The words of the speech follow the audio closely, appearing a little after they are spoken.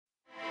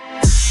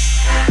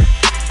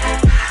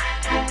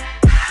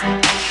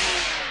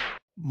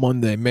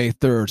Monday, May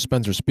 3rd,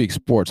 Spencer Speaks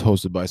Sports,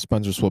 hosted by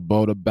Spencer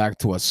Swoboda. Back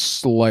to a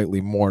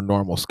slightly more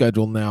normal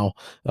schedule now.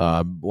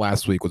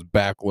 Last week was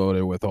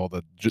backloaded with all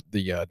the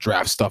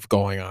draft stuff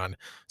going on.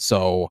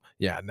 So,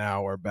 yeah,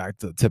 now we're back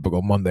to the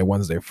typical Monday,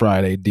 Wednesday,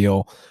 Friday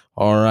deal.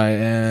 All right,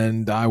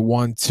 and I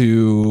want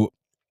to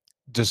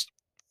just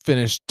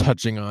finish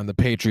touching on the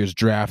Patriots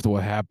draft,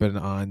 what happened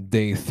on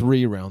day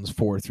 3, rounds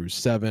 4 through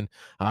 7.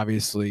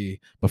 Obviously,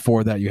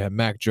 before that, you had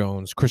Mac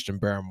Jones, Christian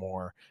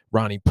Barmore,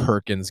 Ronnie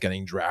Perkins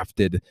getting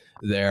drafted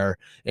there.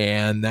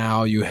 And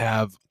now you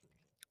have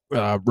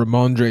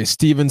Ramondre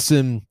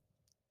Stevenson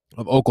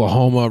of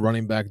Oklahoma,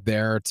 running back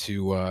there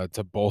to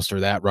bolster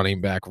that running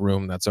back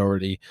room that's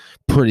already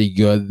pretty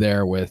good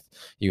there. With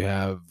you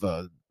have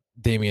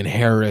Damian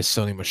Harris,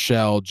 Sony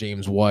Michel,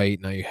 James White.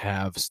 Now you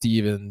have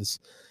Stevens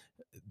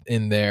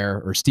in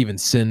there, or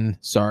Stevenson,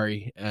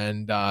 sorry.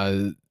 And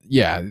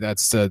yeah,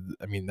 that's I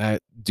mean,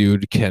 that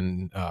dude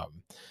can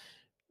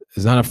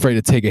is not afraid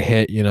to take a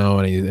hit,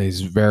 and he's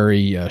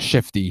very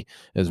shifty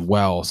as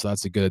well. So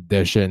that's a good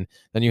addition.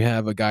 Then you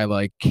have a guy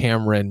like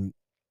Cameron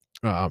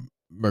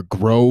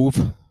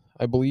McGrove,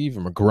 I believe,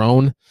 or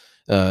McGrone,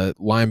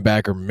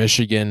 linebacker,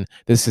 Michigan.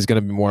 This is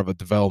going to be more of a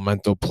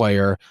developmental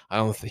player.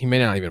 He may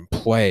not even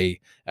play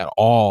at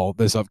all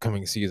this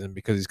upcoming season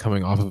because he's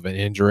coming off of an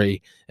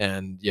injury.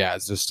 And yeah,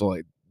 it's just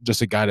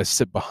a guy to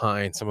sit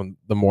behind some of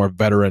the more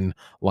veteran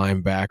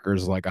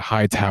linebackers like a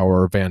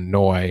Hightower, Van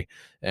Noy,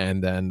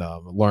 and then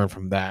learn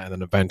from that, and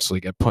then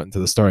eventually get put into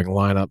the starting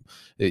lineup.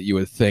 You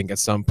would think at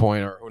some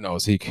point, or who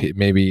knows,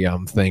 maybe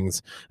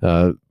things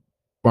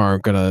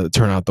aren't going to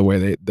turn out the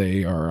way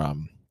they are.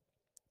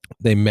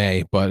 They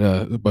may, but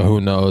who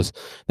knows?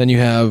 Then you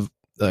have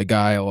a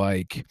guy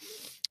like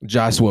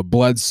Joshua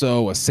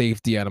Bledsoe, a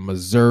safety out of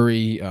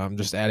Missouri,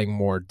 just adding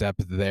more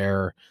depth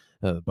there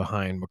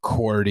behind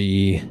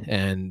McCourty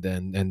and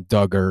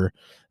Duggar.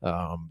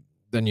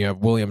 Then you have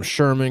William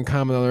Sherman,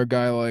 kind of another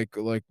guy like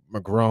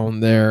McGrone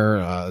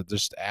there,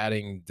 just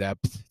adding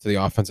depth to the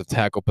offensive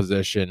tackle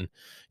position,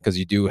 because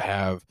you do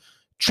have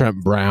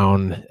Trent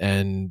Brown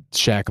and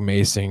Shaq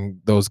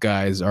Mason. Those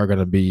guys are going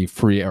to be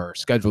free, or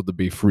scheduled to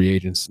be free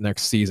agents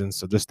next season.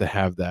 So just to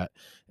have that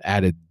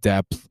added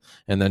depth.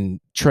 And then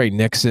Trey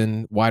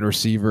Nixon, wide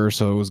receiver.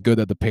 So it was good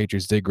that the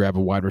Patriots did grab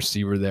a wide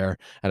receiver there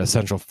out of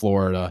Central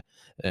Florida.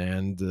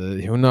 And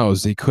who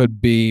knows, he could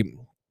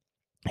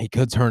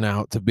turn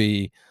out to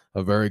be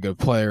a very good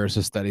player. It's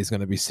just that he's going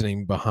to be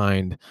sitting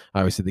behind,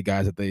 obviously, the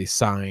guys that they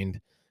signed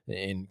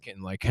in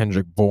like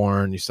Kendrick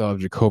Bourne. You still have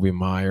Jacoby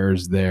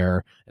Myers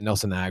there, and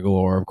Nelson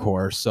Aguilar, of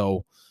course.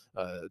 So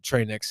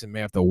Trey Nixon may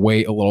have to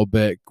wait a little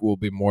bit. Will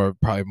be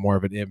probably more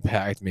of an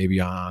impact maybe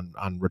on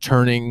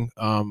returning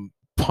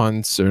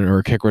punts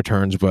or kick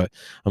returns, but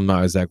I'm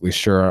not exactly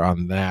sure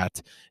on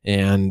that.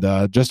 And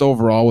just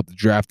overall with the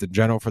draft in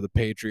general for the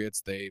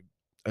Patriots, they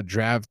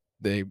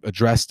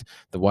addressed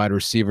the wide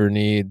receiver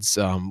needs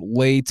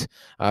late.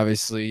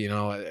 Obviously,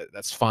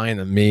 that's fine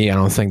to me. I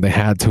don't think they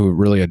had to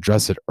really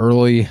address it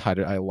early.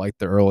 I like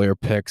the earlier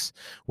picks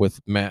with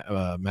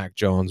Mac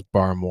Jones,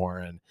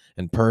 Barmore,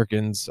 and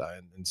Perkins,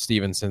 and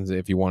Stevenson,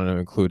 if you wanted to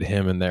include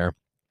him in there.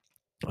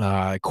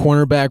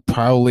 Cornerback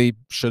probably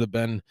should have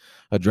been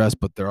addressed,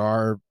 but there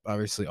are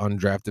obviously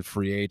undrafted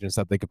free agents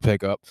that they could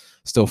pick up.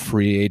 Still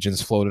free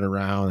agents floating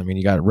around. I mean,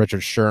 you got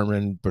Richard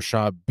Sherman,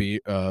 Bashaud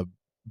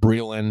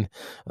Breeland,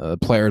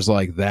 players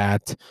like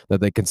that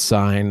they can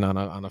sign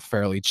on a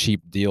fairly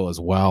cheap deal as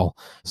well.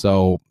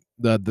 So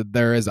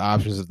there is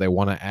options if they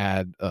want to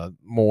add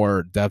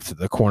more depth to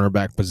the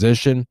cornerback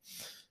position.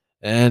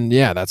 And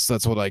yeah, that's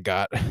what I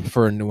got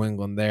for New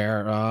England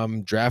there.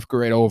 Draft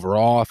grade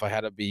overall, if I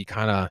had to be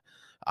kind of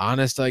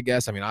honest, I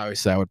guess. I mean,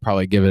 obviously, I would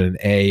probably give it an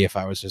A if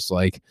I was just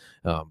like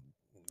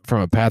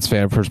from a Pats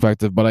fan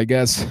perspective. But I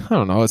guess, I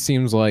don't know, it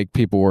seems like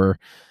people were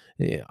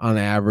on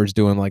average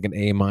doing like an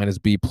A-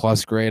 B+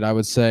 grade, I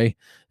would say.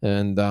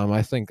 And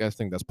I think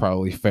that's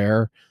probably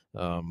fair.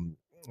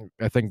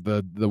 I think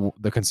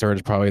the concern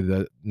is probably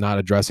the not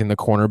addressing the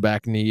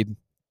cornerback need,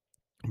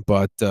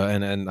 but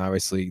and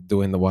obviously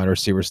doing the wide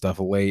receiver stuff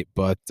late.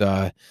 But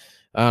I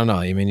don't know.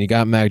 I mean, you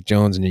got Mac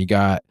Jones and you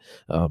got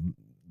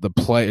the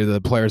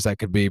players that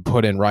could be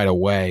put in right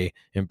away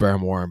in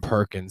Barmore and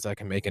Perkins that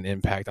can make an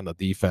impact on the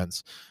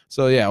defense.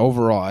 So yeah,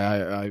 overall,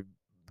 I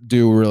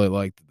do really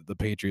like the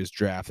Patriots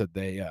draft that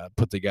they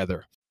put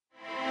together.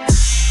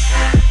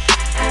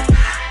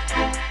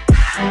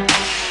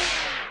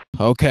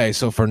 Okay,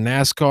 so for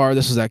NASCAR,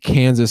 this was at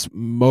Kansas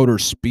Motor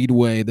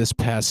Speedway this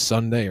past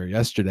Sunday or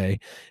yesterday,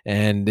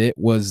 and it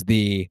was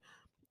the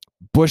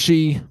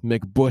Bushy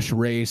McBush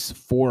Race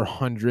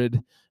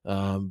 400,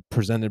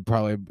 presented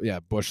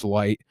Busch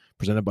Light,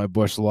 presented by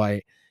Busch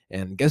Light.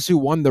 And guess who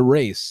won the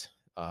race?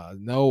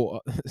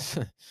 No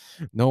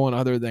one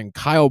other than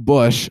Kyle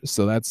Busch.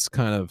 So that's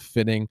kind of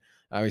fitting.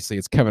 Obviously,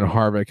 it's Kevin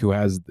Harvick who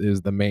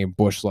is the main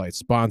Busch Light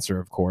sponsor,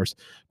 of course.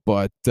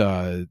 But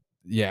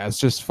yeah, it's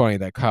just funny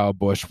that Kyle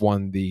Busch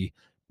won the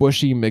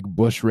Bushy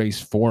McBush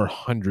Race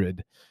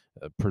 400,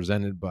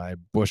 presented by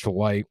Busch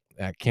Light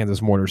at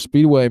Kansas Motor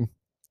Speedway.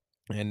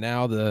 And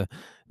now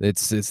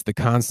it's the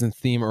constant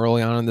theme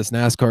early on in this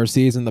NASCAR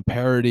season. The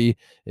parity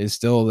is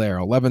still there.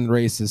 11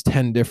 races,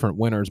 10 different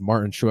winners.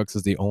 Martin Truex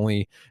is the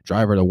only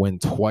driver to win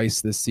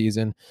twice this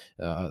season.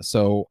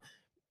 So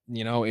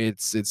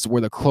it's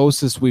we're the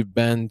closest we've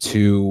been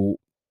to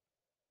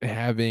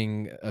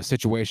having a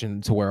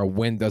situation to where a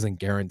win doesn't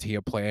guarantee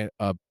a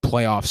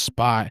playoff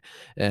spot.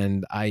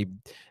 And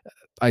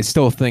I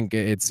still think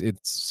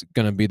it's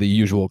going to be the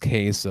usual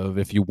case of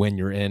if you win,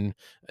 you're into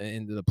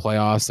the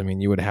playoffs. I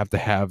mean, you would have to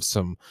have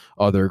some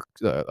other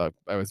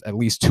at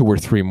least 2 or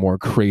 3 more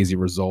crazy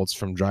results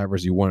from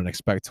drivers you wouldn't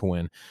expect to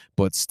win.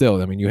 But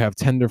still, I mean, you have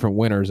 10 different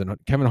winners, and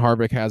Kevin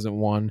Harvick hasn't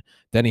won.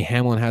 Denny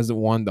Hamlin hasn't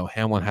won, though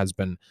Hamlin has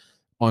been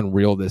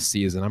unreal this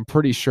season. I'm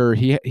pretty sure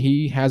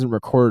he hasn't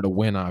recorded a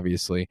win,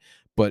 obviously,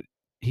 but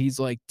he's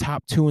like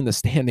top 2 in the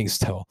standings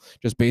still,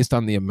 just based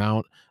on the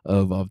amount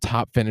of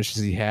top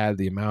finishes he had,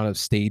 the amount of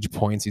stage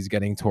points he's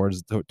getting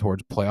towards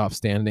playoff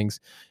standings.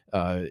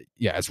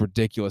 Yeah, it's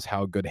ridiculous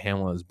how good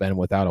Hamlin has been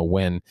without a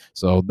win.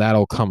 So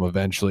that'll come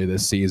eventually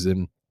this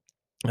season.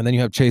 And then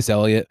you have Chase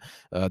Elliott,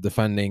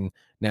 defending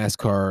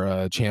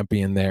NASCAR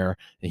champion there.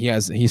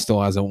 He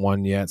still hasn't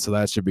won yet, so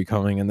that should be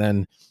coming. And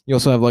then you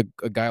also have like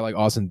a guy like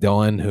Austin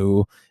Dillon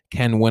who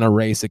can win a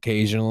race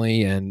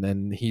occasionally,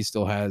 and he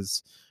still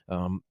has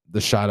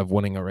the shot of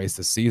winning a race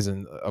this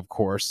season, of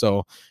course.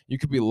 So you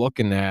could be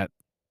looking at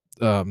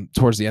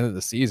towards the end of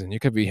the season, you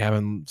could be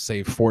having,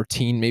 say,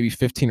 14, maybe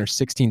 15 or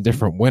 16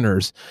 different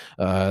winners.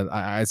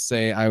 I'd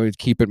say I would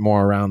keep it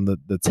more around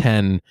the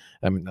 10.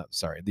 I mean,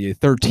 sorry, the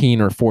 13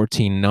 or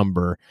 14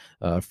 number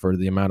for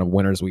the amount of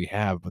winners we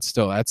have. But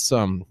still, that's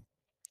I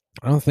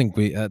don't think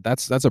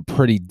that's a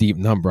pretty deep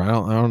number. I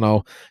don't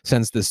know,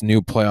 since this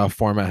new playoff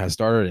format has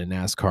started in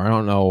NASCAR. I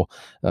don't know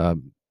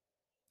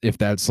if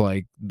that's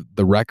like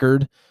the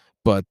record,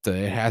 but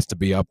it has to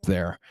be up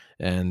there.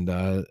 And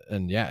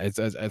yeah,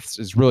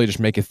 it's really just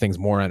making things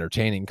more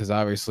entertaining, because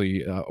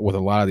obviously with a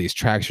lot of these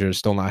tracks, you're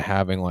still not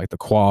having like the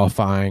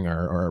qualifying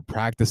or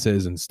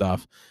practices and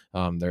stuff.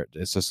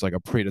 It's just like a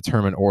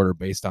predetermined order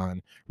based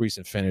on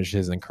recent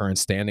finishes and current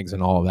standings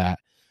and all of that.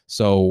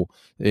 So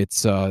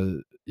it's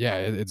yeah,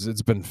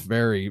 it's been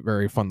very,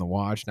 very fun to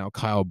watch. Now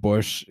Kyle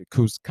Busch,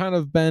 who's kind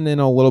of been in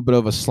a little bit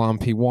of a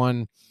slump, he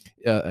won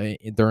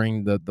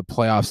during the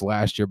playoffs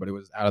last year, but it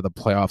was out of the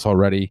playoffs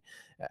already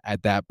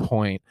at that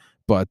point.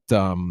 But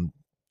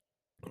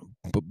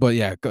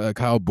yeah,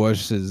 Kyle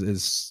Busch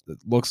is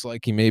looks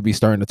like he may be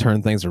starting to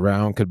turn things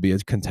around. Could be a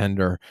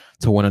contender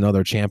to win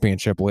another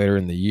championship later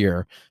in the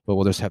year, but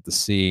we'll just have to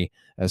see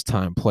as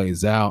time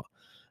plays out.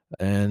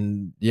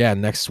 And yeah,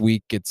 next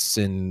week it's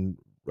in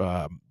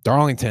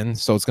Darlington,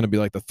 so it's going to be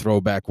like the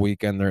throwback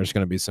weekend. There's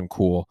going to be some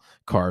cool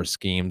car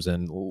schemes,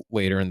 and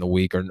later in the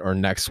week or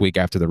next week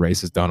after the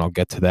race is done, I'll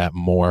get to that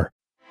more.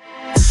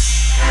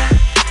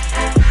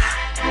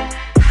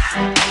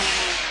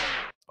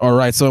 All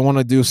right, so I want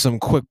to do some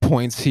quick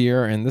points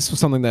here, and this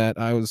was something that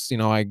I was,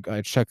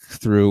 I checked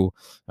through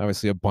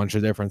obviously a bunch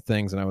of different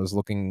things, and I was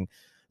looking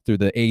through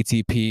the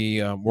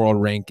ATP world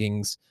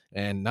rankings,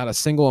 and not a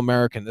single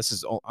American. This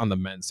is on the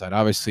men's side.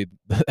 Obviously,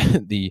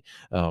 the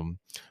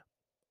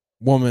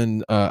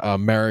woman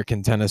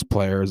American tennis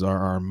players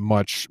are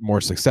much more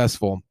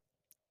successful,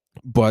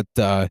 but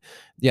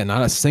yeah,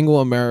 not a single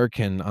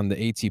American on the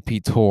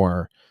ATP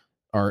tour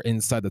are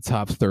inside the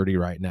top 30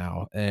 right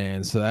now.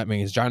 And so that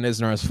means John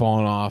Isner has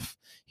fallen off.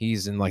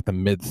 He's in like the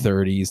mid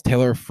 30s.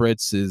 Taylor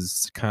Fritz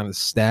is kind of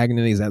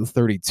stagnant. He's at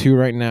 32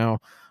 right now.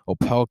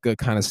 Opelka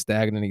kind of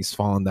stagnant. He's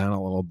fallen down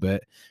a little bit.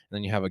 And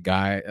then you have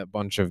a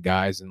bunch of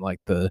guys in like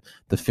the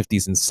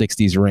 50s and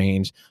 60s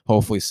range.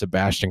 Hopefully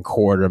Sebastian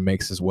Korda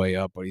makes his way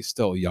up, but he's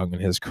still young in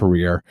his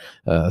career.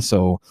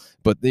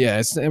 But yeah,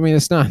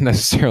 it's not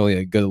necessarily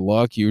a good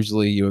look.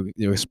 Usually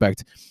you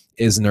expect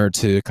Isner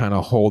to kind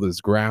of hold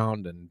his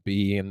ground and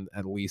be in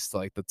at least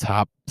like the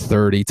top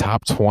 30,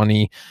 top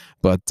 20.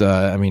 But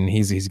I mean,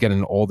 he's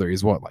getting older.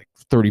 He's what, like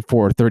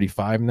 34,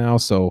 35 now.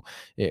 So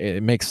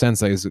it makes sense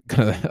that he's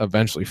going to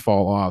eventually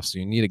fall off. So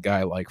you need a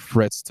guy like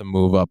Fritz to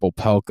move up,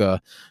 Opelka,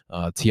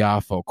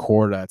 Tiafoe,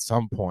 Korda at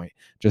some point,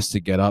 just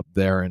to get up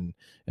there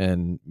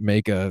and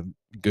make a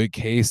good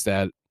case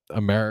that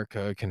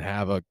America can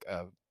have a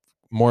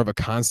more of a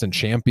constant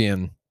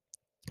champion,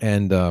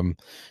 and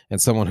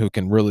someone who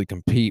can really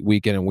compete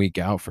week in and week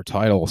out for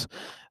titles.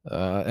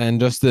 And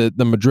just the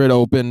Madrid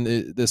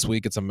Open this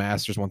week, it's a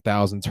Masters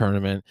 1000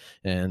 tournament,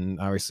 and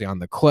obviously on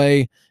the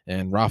clay,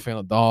 and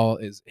Rafael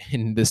Nadal is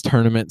in this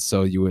tournament,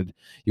 so you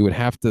would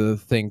have to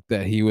think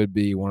that he would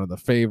be one of the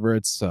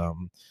favorites.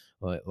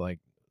 Like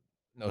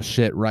no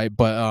shit, right?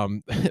 But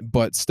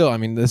but still, I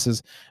mean, this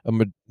is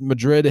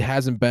Madrid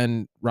hasn't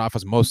been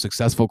Rafa's most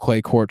successful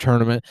clay court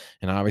tournament,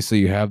 and obviously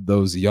you have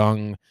those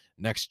young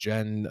next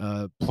gen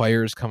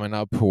players coming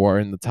up who are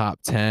in the top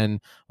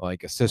 10,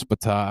 like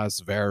Tsitsipas,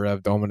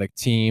 Zverev, Dominic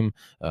Thiem,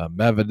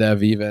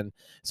 Medvedev even.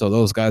 So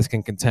those guys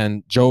can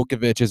contend.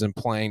 Djokovic isn't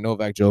playing.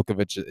 Novak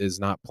Djokovic is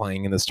not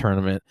playing in this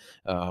tournament.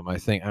 I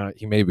think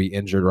he may be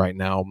injured right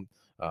now.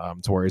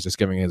 to where he's just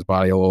giving his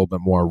body a little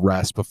bit more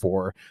rest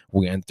before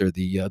we enter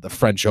the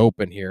French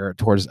Open here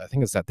towards, I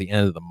think it's at the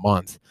end of the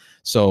month.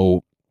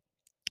 So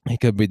he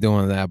could be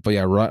doing that. But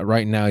yeah,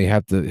 right now you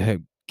have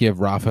to give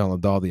Rafael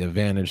Nadal the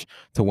advantage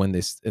to win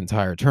this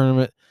entire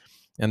tournament.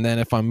 And then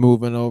if I'm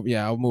moving over,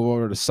 I'll move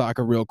over to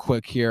soccer real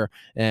quick here.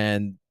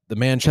 And the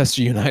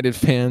Manchester United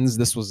fans,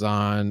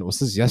 was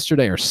this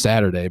yesterday or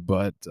Saturday?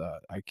 But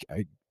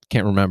I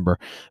can't remember.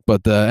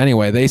 But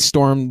anyway, they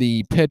stormed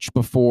the pitch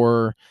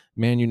before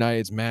Man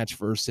United's match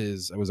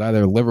versus, it was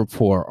either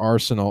Liverpool or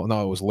Arsenal.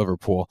 No, it was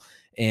Liverpool.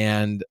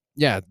 And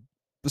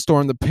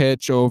stormed the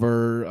pitch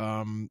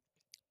over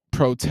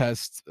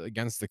protest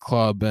against the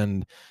club,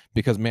 and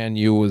because Man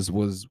U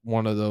was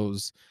one of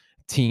those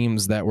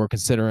teams that were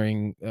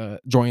considering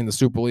joining the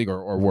Super League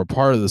or were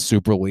part of the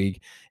Super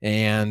League.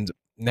 And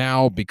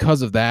now,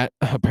 because of that,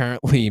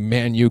 apparently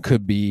Man U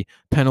could be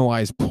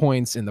penalized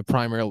points in the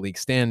Premier League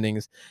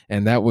standings,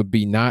 and that would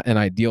be not an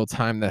ideal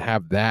time to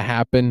have that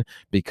happen,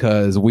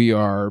 because we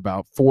are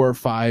about 4 or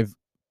 5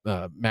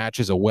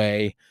 matches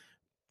away,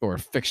 or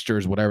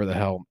fixtures, whatever the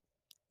hell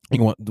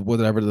you want,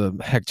 whatever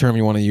the heck term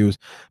you want to use,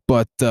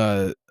 but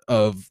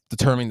of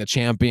determining the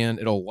champion.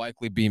 It'll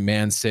likely be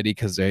Man City,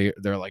 because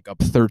they're like up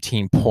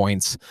 13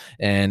 points,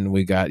 and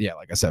we got,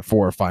 like I said,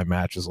 4 or 5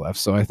 matches left.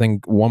 So I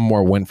think one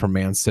more win from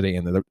Man City,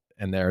 and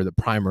they're the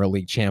Premier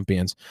League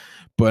champions.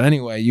 But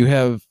anyway, you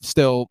have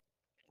still,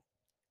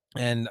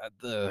 and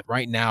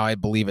right now I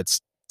believe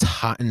it's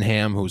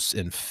Tottenham who's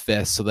in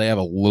 5th, so they have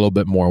a little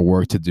bit more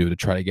work to do to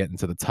try to get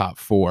into the top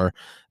 4.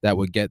 That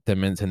would get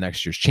them into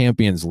next year's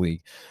Champions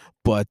League.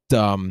 But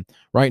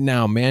right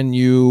now, Man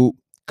U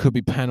could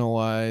be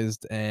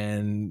penalized,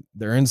 and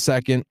they're in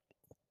 2nd.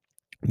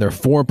 They're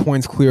 4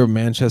 points clear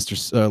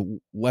of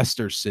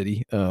Leicester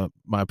City.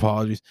 My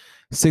apologies.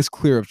 6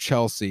 clear of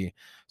Chelsea.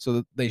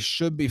 So they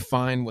should be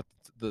fine with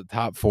the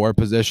top 4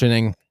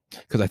 positioning,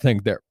 because I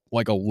think they're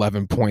like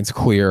 11 points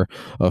clear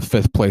of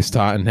 5th place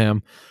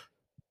Tottenham.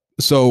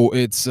 So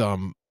it's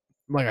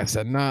like I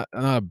said, not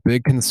a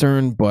big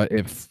concern, but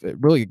if it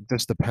really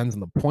just depends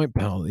on the point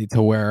penalty,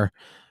 to where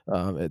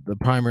the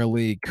Premier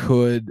League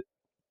could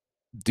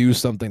do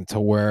something to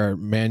where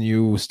Man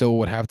U still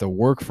would have to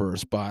work for a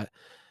spot.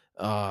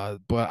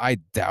 But I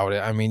doubt it.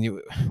 I mean,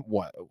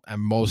 at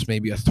most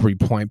maybe a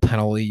 3-point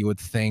penalty, you would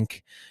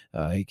think.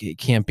 It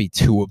can't be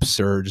too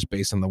absurd just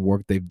based on the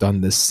work they've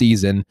done this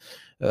season.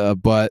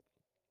 But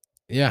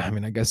yeah, I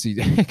mean, I guess you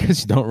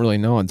don't really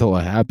know until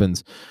it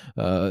happens.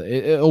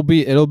 It'll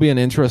be an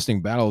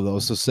interesting battle, though.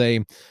 So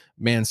say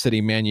Man City,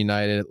 Man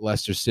United,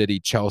 Leicester City,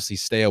 Chelsea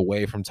stay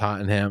away from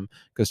Tottenham,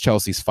 because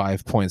Chelsea's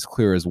 5 points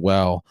clear as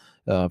well,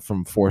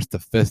 from 4th to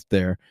 5th.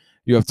 There,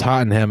 you have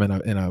Tottenham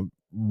in a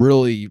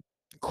really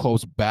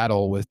close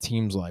battle with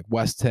teams like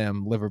West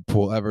Ham,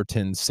 Liverpool,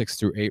 Everton, 6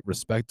 through 8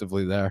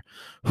 respectively. There,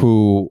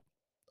 who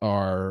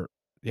are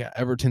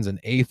Everton's in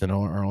 8th and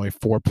are only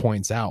 4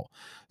 points out.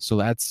 So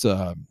that's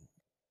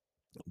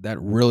that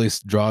really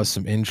draws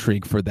some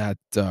intrigue for that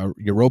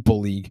Europa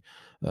League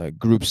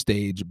group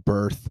stage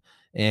berth.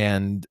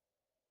 And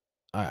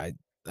I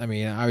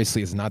mean,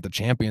 obviously it's not the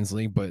Champions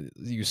League, but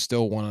you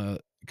still want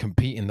to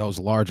compete in those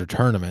larger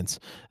tournaments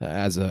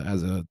as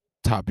a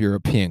top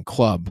European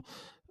club.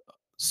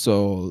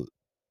 So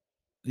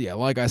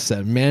like I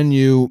said, Man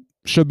U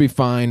should be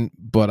fine,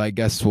 but I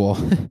guess we'll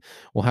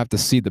have to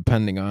see,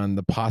 depending on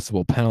the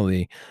possible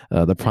penalty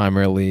the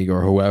Premier League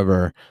or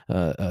whoever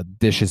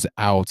dishes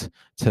out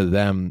to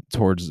them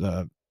towards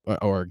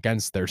or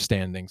against their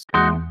standings.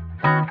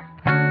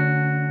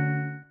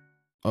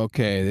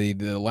 Okay,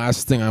 the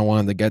last thing I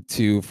wanted to get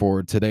to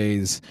for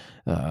today's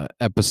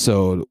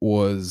episode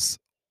was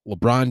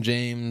LeBron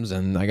James,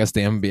 and I guess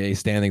the NBA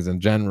standings in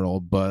general,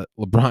 but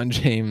LeBron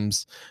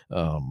James'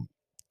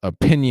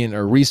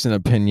 recent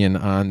opinion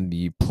on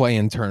the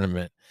play-in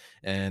tournament.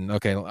 And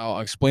okay, I'll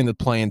explain the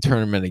play-in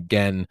tournament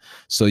again.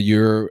 So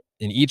you're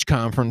in each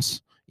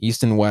conference,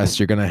 East and West,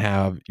 you're going to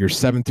have your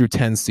 7 through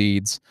 10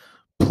 seeds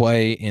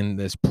play in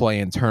this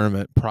play-in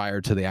tournament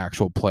prior to the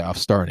actual playoff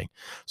starting.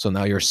 So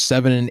now your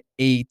 7 and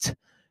 8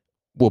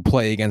 will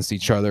play against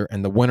each other,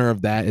 and the winner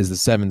of that is the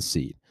 7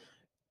 seed.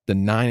 The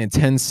 9 and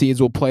 10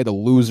 seeds will play. The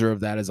loser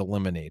of that is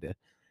eliminated.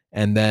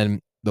 And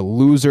then the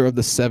loser of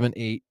the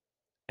 7-8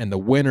 and the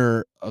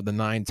winner of the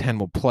 9-10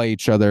 will play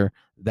each other.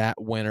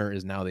 That winner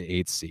is now the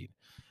 8th seed.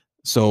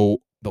 So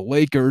the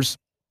Lakers,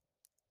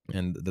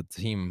 and the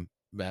team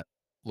that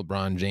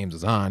LeBron James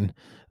is on,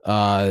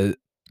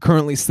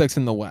 currently 6th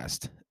in the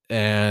West.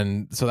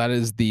 And so that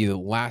is the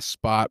last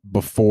spot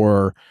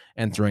before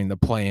entering the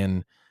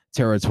play-in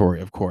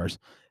territory, of course.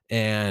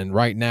 And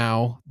right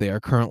now, they are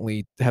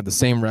currently have the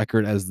same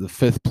record as the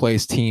 5th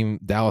place team,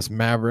 Dallas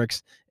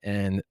Mavericks,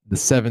 and the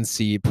 7th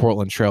seed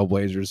Portland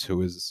Trailblazers,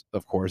 who is,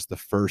 of course, the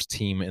first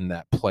team in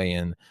that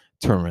play-in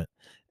tournament.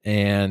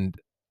 And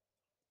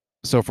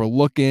so if we're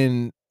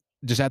looking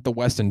just at the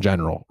West in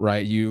general,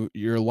 right?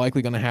 You're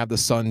likely going to have the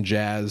Sun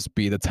Jazz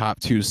be the top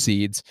 2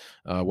 seeds,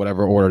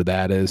 whatever order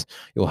that is.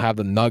 You'll have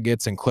the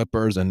Nuggets and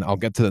Clippers, and I'll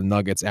get to the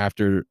Nuggets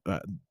after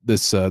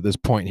this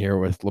point here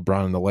with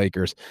LeBron and the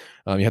Lakers.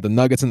 You have the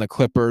Nuggets and the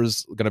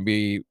Clippers going to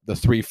be the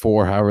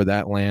 3-4, however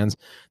that lands.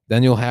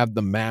 Then you'll have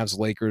the Mavs,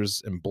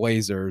 Lakers, and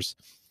Blazers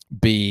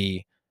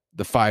be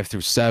the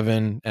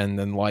 5-7, and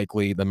then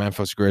likely the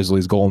Memphis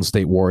Grizzlies, Golden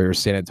State Warriors,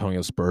 San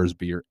Antonio Spurs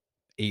be your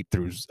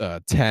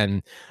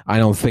 8-10. I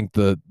don't think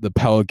the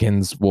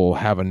Pelicans will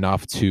have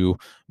enough to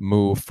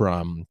move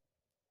from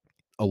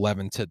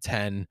 11 to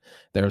 10.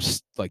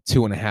 There's like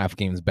 2.5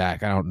 games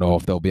back. I don't know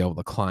if they'll be able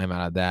to climb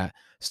out of that.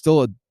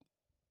 Still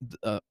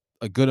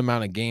a good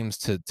amount of games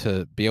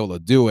to be able to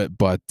do it,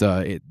 but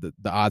the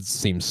odds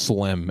seem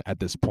slim at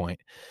this point.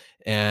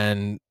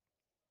 And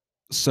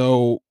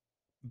so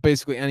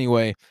basically,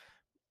 anyway,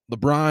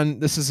 LeBron,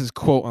 this is his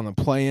quote on the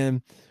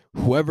play-in.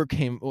 Whoever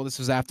came, well, this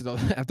was after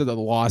the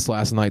loss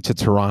last night to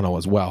Toronto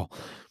as well.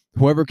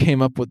 Whoever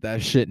came up with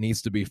that shit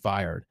needs to be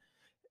fired.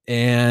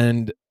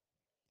 And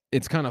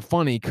it's kind of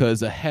funny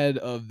because ahead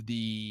of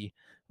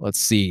let's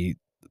see,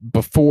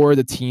 before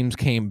the teams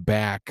came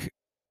back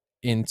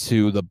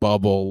into the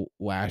bubble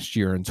last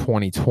year in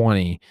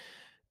 2020,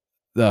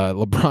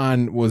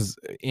 LeBron was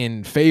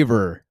in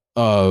favor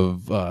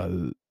of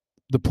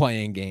the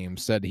playing game,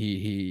 said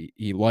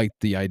he liked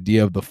the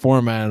idea of the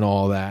format and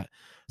all that.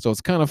 So it's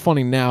kind of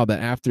funny now that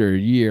after a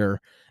year,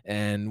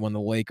 and when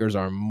the Lakers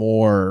are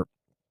more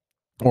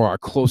or are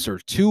closer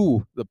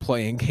to the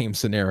playing game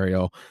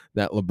scenario,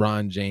 that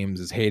LeBron James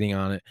is hating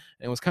on it.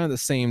 And it was kind of the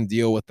same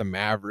deal with the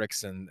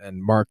Mavericks and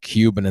Mark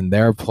Cuban and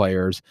their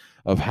players,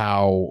 of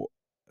how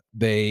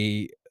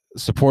they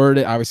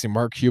supported it. Obviously,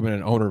 Mark Cuban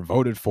and owner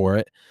voted for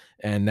it.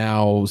 And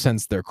now,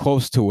 since they're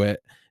close to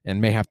it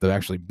and may have to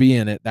actually be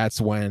in it,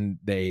 that's when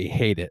they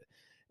hate it.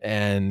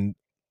 And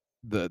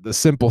the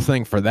simple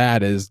thing for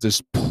that is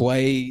just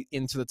play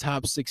into the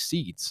top 6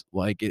 seeds.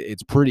 Like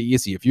it's pretty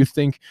easy. If you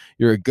think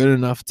you're a good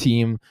enough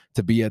team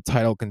to be a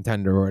title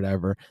contender or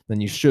whatever,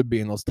 then you should be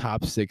in those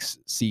top 6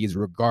 seeds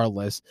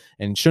regardless,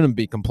 and shouldn't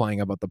be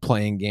complaining about the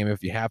playing game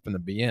if you happen to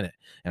be in it.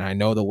 And I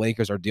know the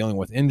Lakers are dealing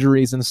with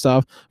injuries and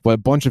stuff, but a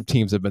bunch of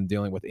teams have been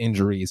dealing with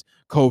injuries,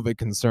 COVID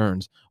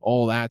concerns,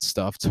 all that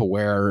stuff, to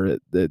where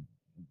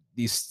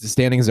these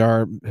standings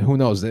are, who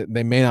knows,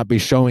 they may not be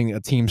showing a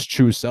team's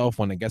true self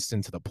when it gets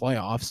into the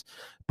playoffs,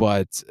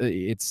 but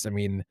it's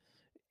the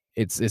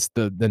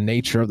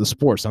nature of the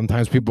sport.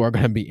 Sometimes people are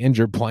going to be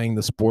injured playing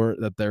the sport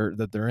that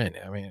they're in.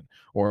 I mean,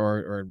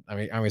 or I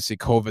mean, obviously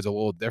COVID's a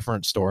little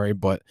different story,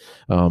 but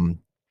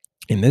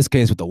in this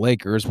case with the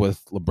Lakers,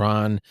 with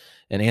LeBron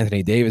and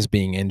Anthony Davis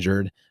being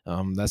injured,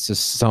 that's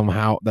just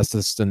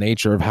the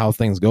nature of how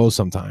things go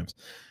sometimes.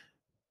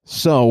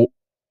 So,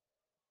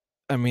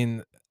 I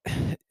mean,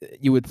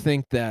 you would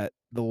think that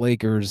the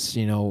Lakers,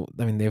 I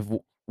mean, they've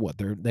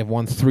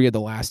won 3 of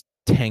the last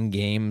 10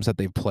 games that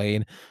they've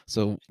played.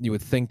 So you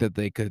would think that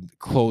they could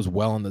close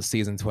well in the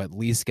season to at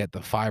least get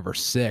the 5 or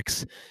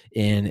 6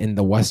 in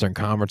the Western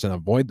Conference and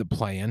avoid the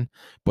play-in.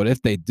 But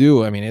if they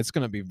do, I mean, it's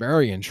going to be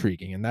very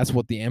intriguing. And that's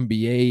what the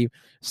NBA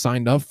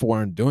signed up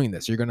for in doing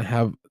this. You're going to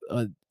have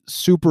a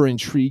super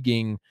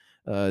intriguing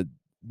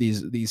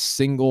these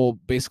single,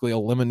 basically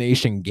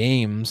elimination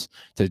games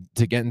to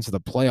get into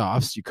the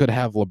playoffs. You could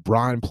have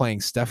LeBron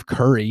playing Steph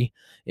Curry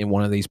in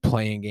one of these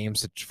playing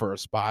games for a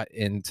spot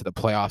into the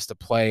playoffs to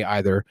play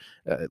either,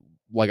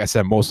 like I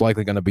said, most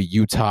likely going to be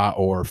Utah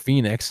or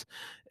Phoenix.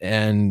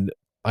 And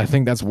I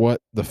think that's what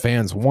the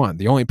fans want.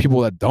 The only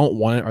people that don't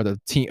want it are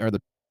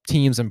the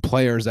teams and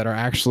players that are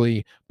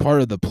actually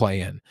part of the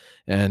play-in.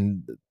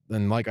 And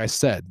like I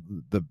said,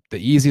 the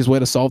easiest way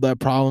to solve that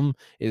problem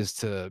is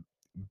to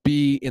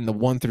be in the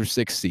 1 through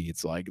 6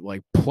 seeds, like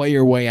play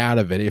your way out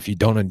of it if you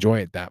don't enjoy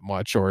it that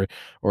much, or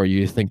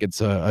you think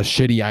it's a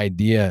shitty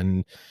idea,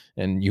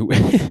 and you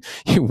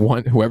you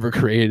want whoever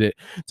created it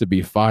to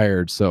be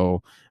fired.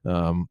 So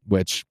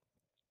which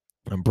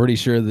I'm pretty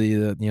sure all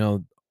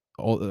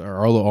the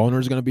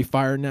owners going to be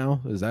fired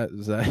now. Is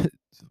that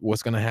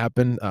what's going to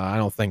happen? I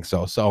don't think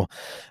so. So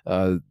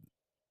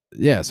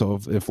yeah, so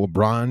if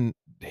LeBron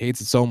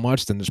hates it so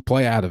much, then just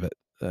play out of it.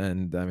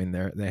 And I mean,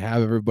 they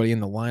have everybody in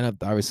the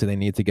lineup. Obviously, they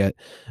need to get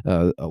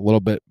a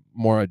little bit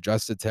more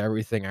adjusted to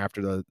everything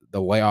after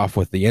the layoff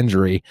with the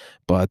injury.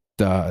 But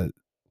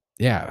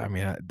yeah, I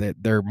mean,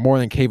 they're more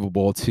than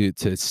capable to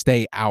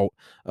stay out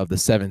of the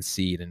 7th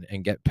seed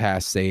and get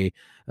past, say,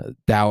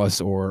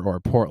 Dallas or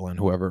Portland,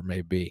 whoever it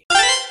may be.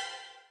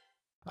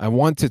 I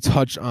want to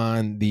touch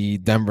on the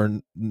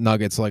Denver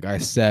Nuggets, like I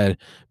said,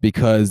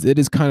 because it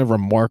is kind of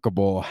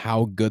remarkable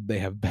how good they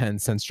have been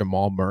since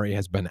Jamal Murray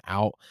has been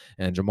out.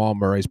 And Jamal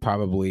Murray's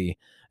probably,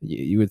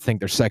 you would think,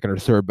 their second or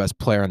third best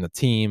player on the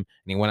team.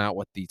 And he went out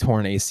with the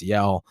torn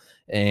ACL.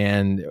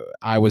 And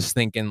I was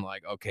thinking,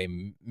 like, okay,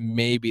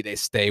 maybe they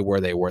stay where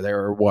they were. They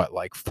were what,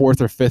 like 4th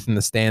or 5th in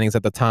the standings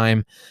at the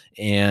time.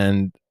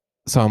 And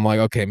so I'm like,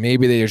 okay,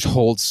 maybe they just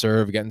hold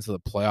serve, get into the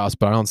playoffs,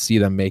 but I don't see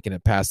them making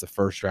it past the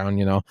first round,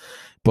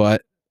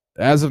 But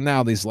as of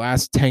now, these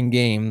last 10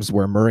 games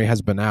where Murray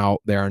has been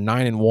out, they are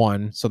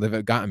 9-1, so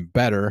they've gotten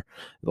better.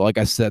 Like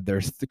I said,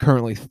 they're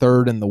currently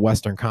third in the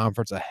Western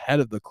Conference, ahead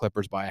of the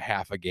Clippers by a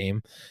half a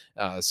game.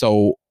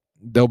 So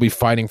they'll be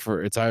fighting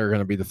for, it's either going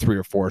to be the 3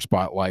 or 4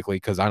 spot likely,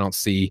 because I don't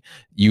see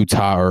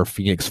Utah or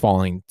Phoenix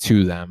falling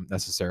to them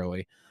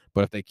necessarily.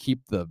 But if they keep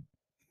the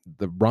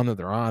run that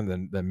they're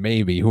on, then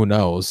maybe, who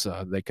knows,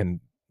 they can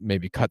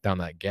maybe cut down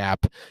that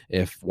gap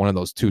if one of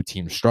those two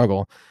teams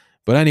struggle.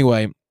 But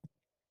anyway,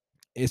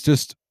 it's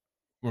just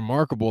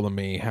remarkable to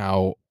me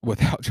how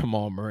without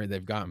Jamal Murray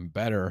they've gotten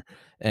better.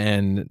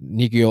 And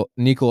Nikola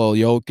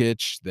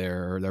Jokic,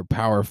 their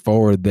power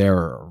forward there,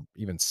 or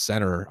even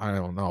center, I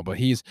don't know, but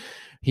he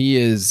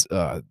is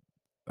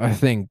I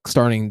think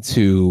starting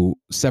to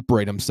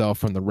separate himself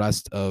from the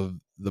rest of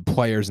the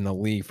players in the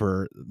league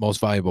for most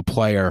valuable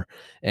player.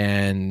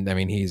 And I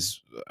mean,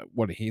 he's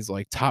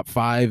like top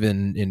 5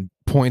 in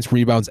points,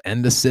 rebounds,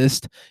 and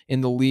assists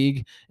in the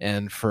league.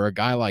 And for a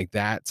guy like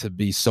that to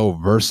be so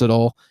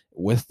versatile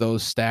with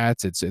those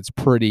stats, it's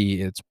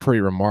pretty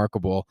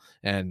remarkable.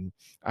 And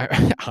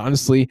I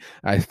honestly,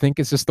 I think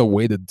it's just the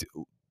way the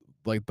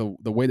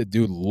way the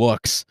dude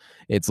looks.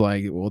 It's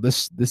like, well,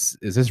 this is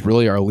this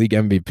really our league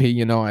MVP?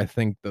 You know, I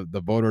think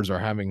the voters are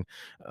having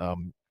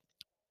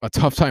a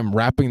tough time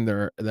wrapping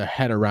their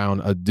head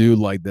around a dude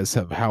like this,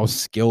 of how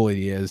skilled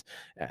he is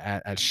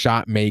at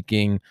shot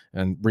making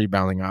and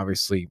rebounding.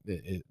 Obviously,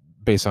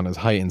 based on his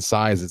height and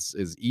size,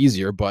 is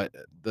easier, but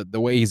the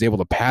way he's able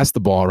to pass the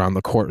ball around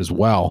the court as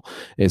well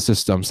is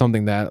just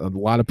something that a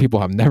lot of people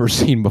have never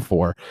seen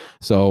before.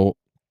 So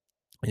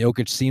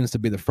Jokic seems to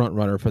be the front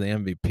runner for the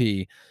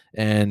MVP.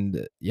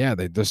 And yeah,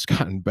 they've just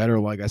gotten better.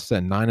 Like I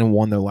said,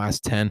 9-1 their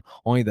last 10.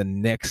 Only the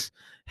Knicks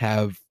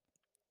have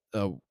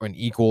an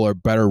equal or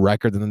better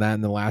record than that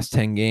in the last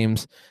 10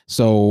 games.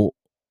 So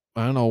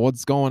I don't know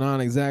what's going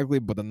on exactly,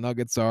 but the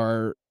Nuggets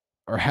are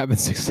having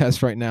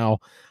success right now.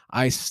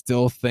 I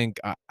still think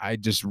I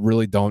just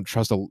really don't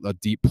trust a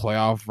deep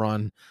playoff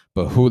run,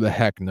 but who the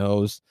heck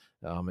knows?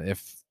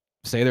 If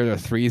say they're the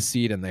 3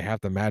 seed and they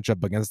have to match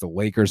up against the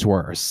Lakers, who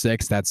are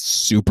 6, that's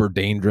super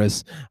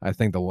dangerous. I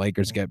think the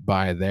Lakers get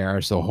by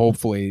there. So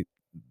hopefully,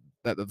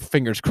 that the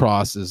fingers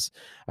crossed, is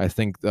I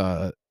think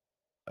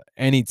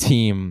any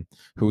team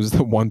who's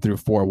the 1 through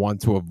 4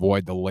 want to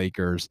avoid the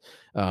Lakers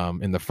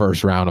in the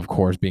first round, of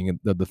course, being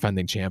the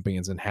defending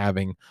champions and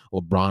having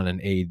LeBron and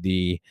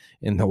AD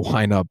in the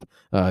lineup.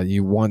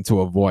 You want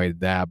to avoid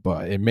that,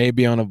 but it may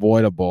be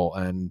unavoidable.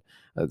 And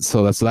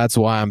so that's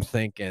why I'm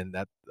thinking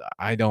that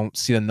I don't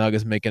see the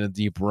Nuggets making a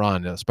deep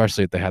run,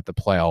 especially if they have to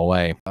play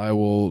LA. I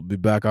will be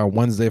back on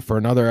Wednesday for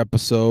another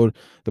episode.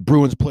 The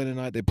Bruins play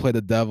tonight. They play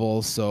the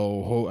Devils.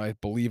 So I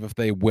believe if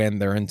they win,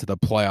 they're into the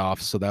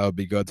playoffs. So that would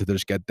be good to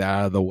just get that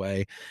out of the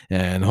way.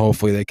 And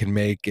hopefully they can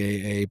make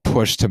a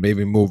push to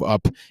maybe move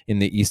up in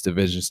the East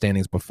Division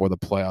standings before the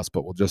playoffs.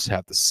 But we'll just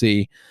have to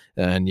see.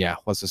 And yeah,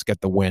 let's just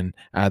get the win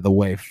out of the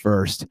way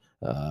first.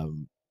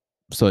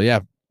 So yeah,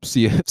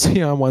 see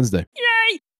you on Wednesday. Yeah.